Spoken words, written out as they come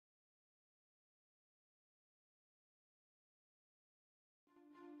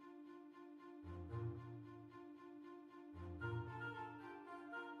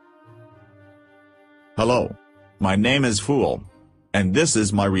Hello. My name is Fool. And this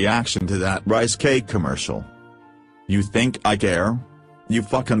is my reaction to that rice cake commercial. You think I care? You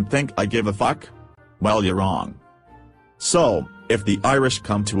fucking think I give a fuck? Well, you're wrong. So, if the Irish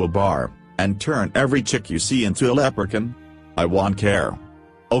come to a bar, and turn every chick you see into a leprechaun, I won't care.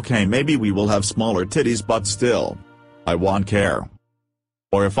 Okay, maybe we will have smaller titties, but still, I won't care.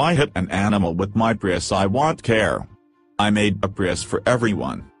 Or if I hit an animal with my Prius, I won't care. I made a Prius for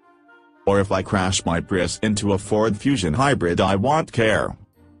everyone. Or if I crash my Prius into a Ford Fusion hybrid, I won't care.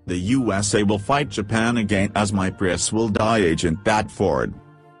 The USA will fight Japan again, as my Prius will die. Agent that Ford.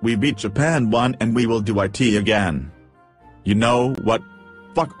 We beat Japan 1 and we will do it again. You know what?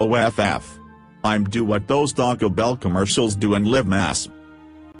 Fuck OFF. I'm do what those Taco Bell commercials do and live mass.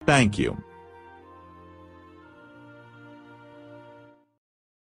 Thank you.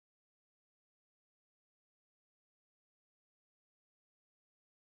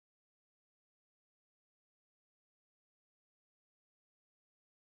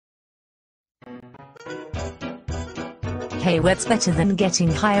 Hey, what's better than getting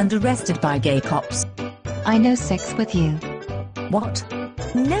high and arrested by gay cops? I know sex with you. What?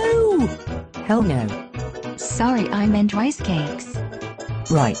 No! Hell no. Sorry, I meant rice cakes.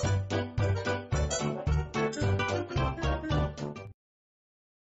 Right.